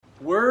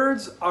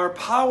Words are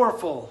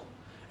powerful,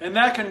 and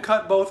that can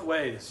cut both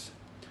ways.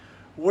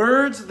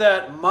 Words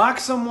that mock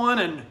someone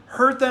and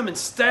hurt them and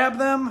stab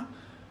them,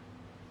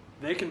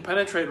 they can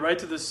penetrate right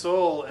to the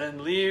soul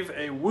and leave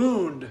a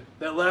wound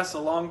that lasts a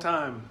long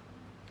time.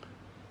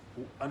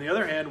 On the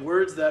other hand,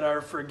 words that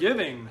are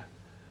forgiving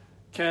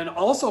can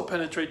also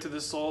penetrate to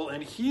the soul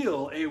and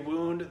heal a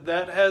wound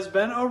that has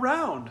been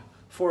around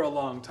for a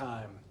long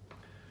time.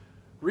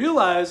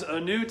 Realize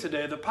anew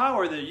today the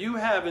power that you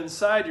have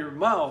inside your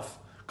mouth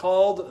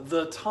called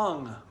the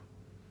tongue.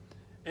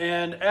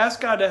 And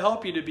ask God to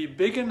help you to be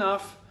big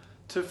enough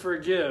to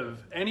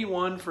forgive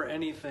anyone for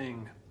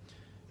anything.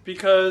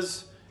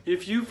 Because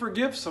if you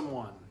forgive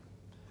someone,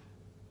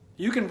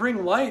 you can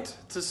bring light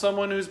to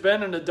someone who's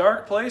been in a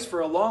dark place for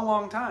a long,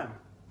 long time.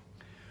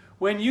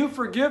 When you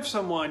forgive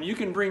someone, you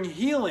can bring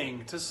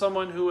healing to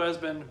someone who has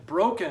been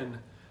broken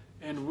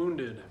and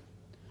wounded.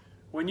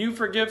 When you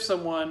forgive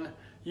someone,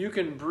 you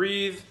can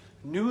breathe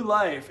new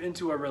life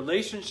into a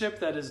relationship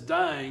that is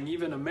dying,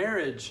 even a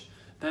marriage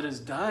that is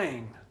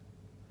dying.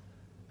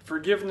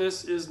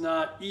 Forgiveness is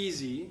not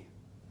easy.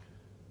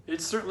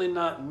 It's certainly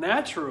not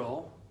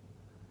natural,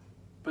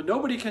 but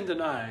nobody can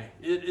deny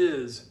it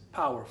is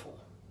powerful.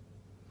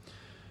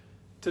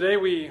 Today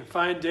we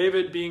find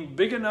David being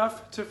big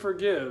enough to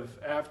forgive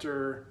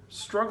after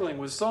struggling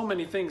with so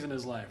many things in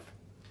his life.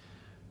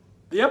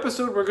 The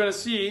episode we're going to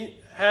see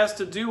has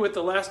to do with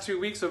the last 2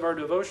 weeks of our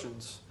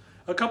devotions.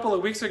 A couple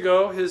of weeks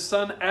ago, his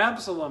son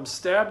Absalom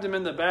stabbed him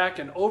in the back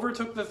and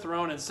overtook the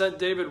throne and sent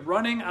David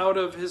running out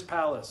of his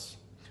palace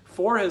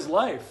for his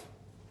life.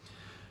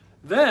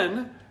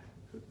 Then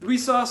we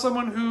saw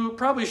someone who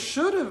probably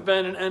should have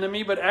been an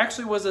enemy, but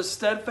actually was a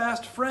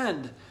steadfast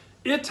friend.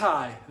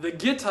 Ittai, the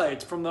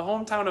Gittite from the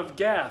hometown of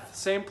Gath,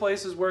 same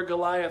place as where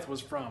Goliath was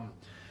from,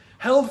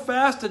 held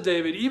fast to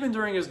David even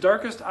during his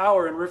darkest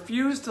hour and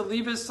refused to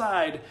leave his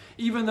side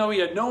even though he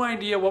had no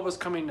idea what was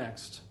coming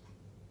next.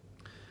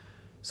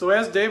 So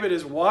as David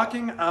is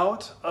walking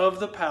out of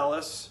the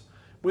palace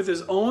with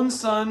his own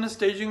son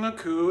staging a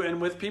coup and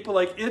with people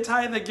like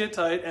Ittai the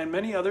Gittite and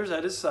many others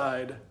at his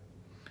side,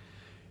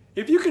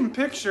 if you can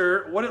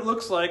picture what it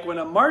looks like when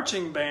a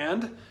marching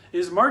band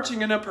is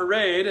marching in a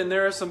parade and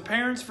there are some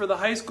parents for the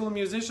high school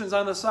musicians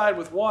on the side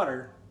with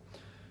water,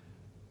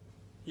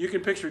 you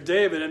can picture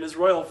David and his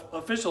royal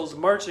officials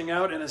marching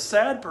out in a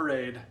sad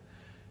parade.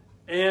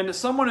 And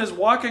someone is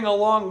walking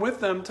along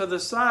with them to the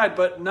side,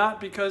 but not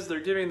because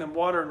they're giving them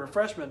water and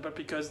refreshment, but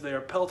because they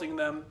are pelting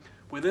them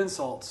with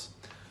insults.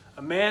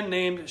 A man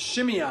named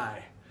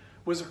Shimei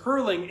was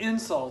hurling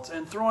insults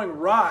and throwing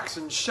rocks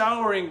and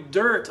showering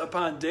dirt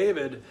upon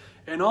David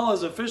and all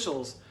his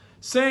officials,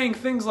 saying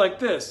things like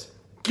this: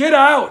 "Get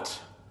out!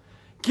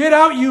 Get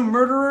out, you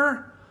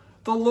murderer!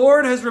 The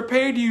Lord has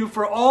repaid you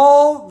for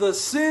all the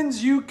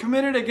sins you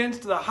committed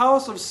against the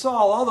house of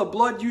Saul, all the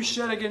blood you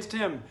shed against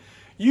him.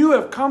 You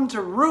have come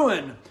to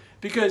ruin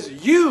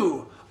because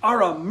you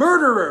are a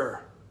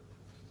murderer."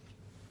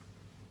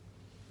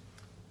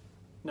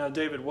 Now,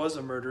 David was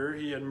a murderer.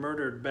 He had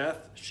murdered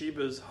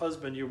Bathsheba's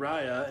husband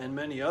Uriah and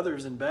many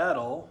others in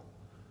battle.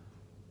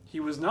 He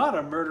was not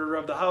a murderer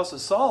of the house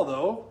of Saul,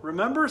 though.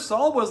 Remember,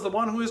 Saul was the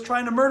one who was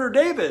trying to murder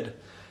David,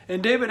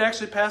 and David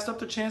actually passed up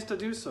the chance to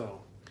do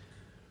so.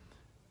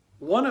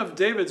 One of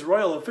David's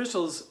royal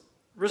officials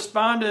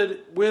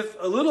responded with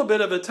a little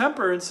bit of a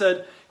temper and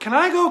said, "Can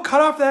I go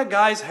cut off that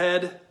guy's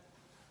head?"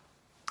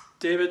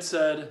 David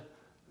said,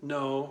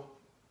 "No.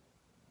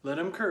 Let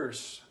him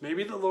curse.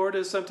 Maybe the Lord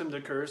has sent him to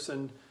curse,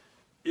 and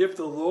if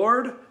the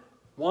Lord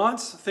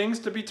wants things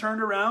to be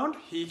turned around,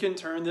 he can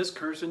turn this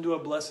curse into a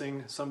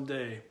blessing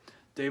someday."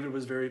 David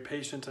was very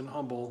patient and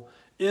humble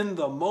in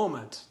the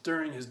moment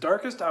during his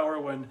darkest hour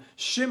when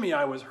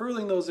Shimei was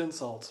hurling those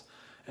insults.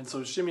 And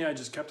so Shimei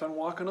just kept on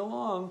walking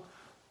along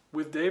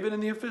with David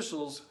and the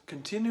officials,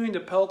 continuing to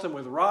pelt him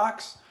with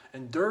rocks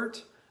and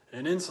dirt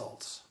and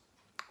insults.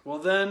 Well,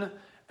 then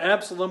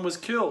Absalom was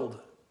killed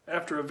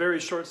after a very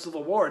short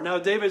civil war. Now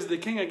David's the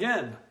king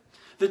again.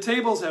 The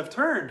tables have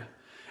turned.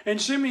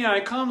 And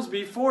Shimei comes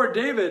before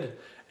David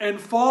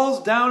and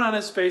falls down on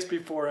his face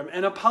before him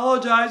and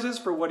apologizes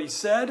for what he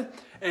said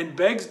and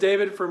begs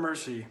David for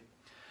mercy.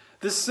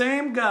 The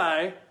same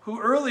guy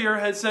who earlier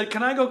had said,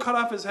 "Can I go cut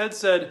off his head?"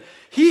 said,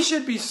 "He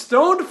should be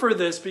stoned for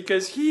this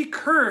because he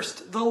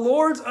cursed the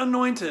Lord's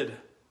anointed."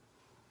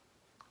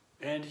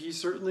 And he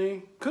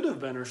certainly could have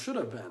been or should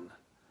have been.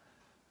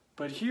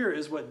 But here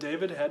is what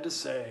David had to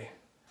say,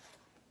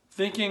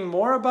 thinking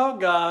more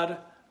about God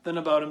than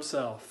about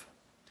himself.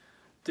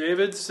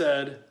 David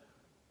said,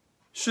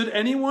 "Should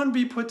anyone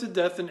be put to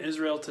death in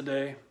Israel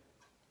today?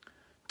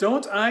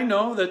 Don't I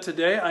know that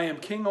today I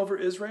am king over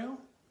Israel?"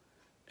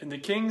 And the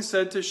king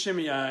said to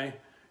Shimei,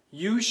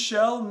 "You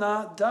shall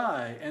not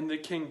die." And the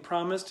king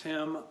promised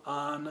him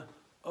on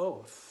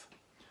oath.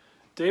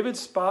 David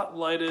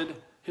spotlighted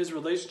his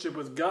relationship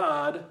with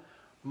God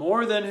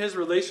more than his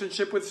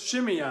relationship with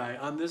Shimei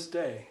on this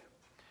day.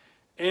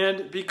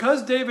 And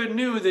because David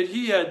knew that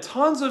he had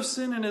tons of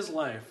sin in his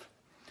life,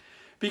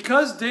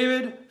 because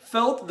David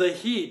felt the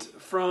heat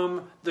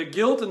from the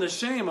guilt and the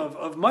shame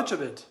of much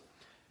of it,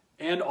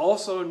 and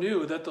also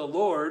knew that the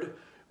Lord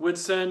would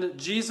send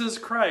Jesus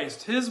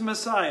Christ, his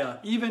Messiah,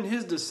 even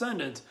his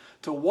descendant,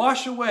 to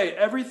wash away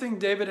everything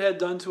David had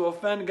done to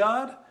offend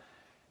God,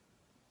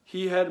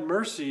 he had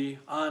mercy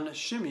on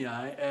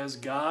Shimei as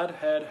God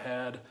had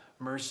had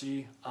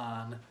mercy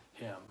on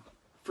him.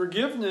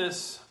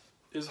 Forgiveness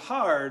is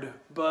hard,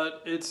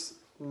 but it's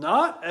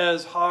not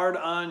as hard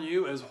on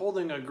you as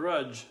holding a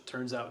grudge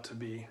turns out to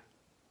be.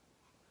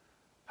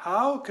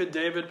 How could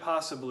David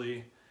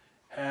possibly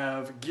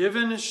have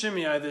given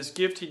Shimei this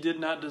gift he did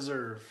not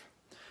deserve?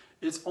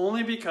 It's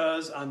only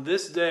because on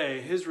this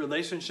day his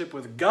relationship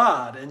with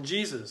God and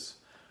Jesus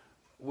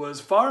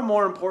was far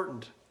more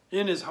important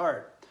in his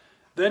heart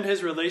than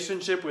his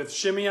relationship with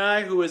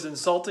Shimei, who was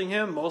insulting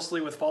him, mostly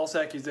with false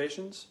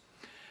accusations,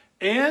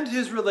 and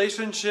his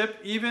relationship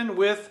even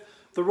with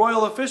the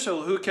royal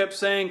official who kept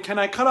saying, "Can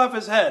I cut off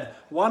his head?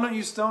 Why don't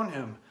you stone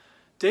him?"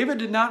 David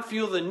did not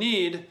feel the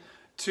need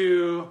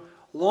to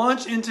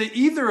launch into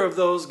either of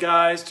those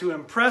guys to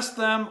impress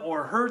them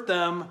or hurt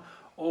them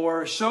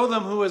or show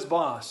them who is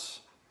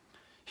boss.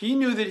 He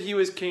knew that he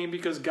was king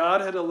because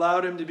God had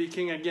allowed him to be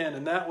king again,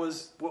 and that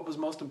was what was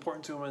most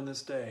important to him on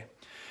this day.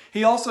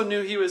 He also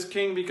knew he was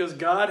king because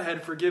God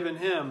had forgiven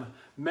him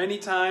many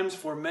times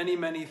for many,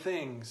 many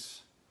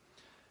things.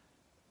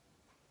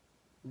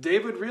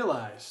 David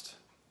realized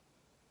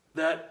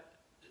that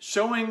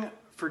showing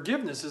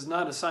forgiveness is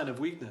not a sign of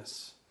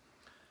weakness.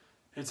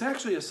 It's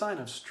actually a sign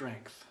of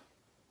strength.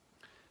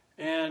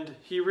 And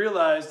he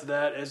realized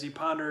that as he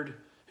pondered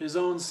his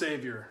own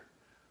Savior,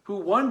 who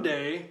one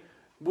day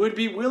would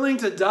be willing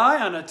to die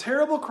on a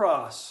terrible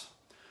cross,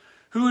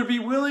 who would be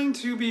willing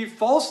to be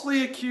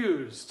falsely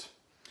accused,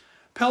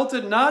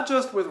 pelted not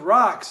just with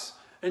rocks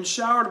and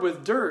showered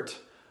with dirt,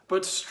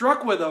 but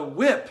struck with a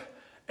whip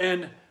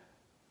and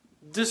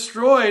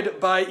destroyed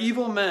by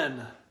evil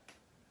men.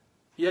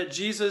 Yet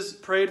Jesus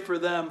prayed for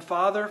them,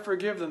 "Father,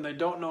 forgive them. They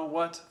don't know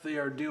what they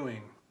are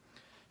doing."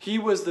 He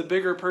was the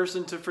bigger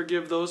person to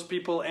forgive those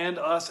people and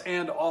us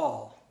and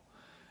all.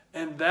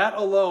 And that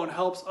alone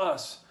helps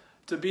us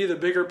to be the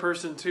bigger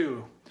person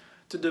too,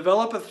 to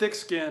develop a thick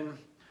skin,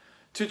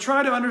 to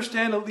try to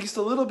understand at least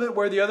a little bit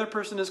where the other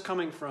person is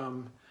coming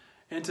from,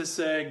 and to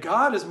say,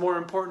 God is more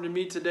important to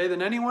me today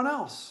than anyone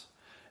else.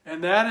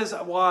 And that is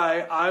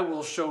why I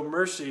will show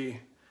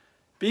mercy,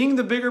 being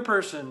the bigger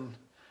person,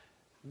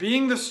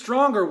 being the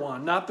stronger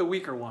one, not the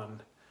weaker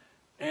one,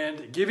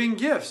 and giving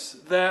gifts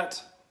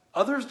that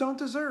others don't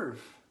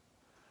deserve.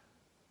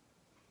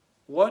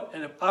 What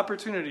an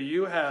opportunity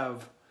you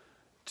have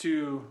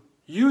to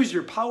use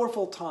your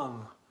powerful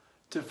tongue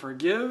to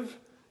forgive,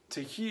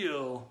 to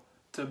heal,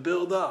 to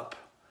build up,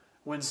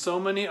 when so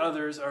many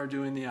others are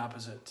doing the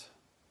opposite.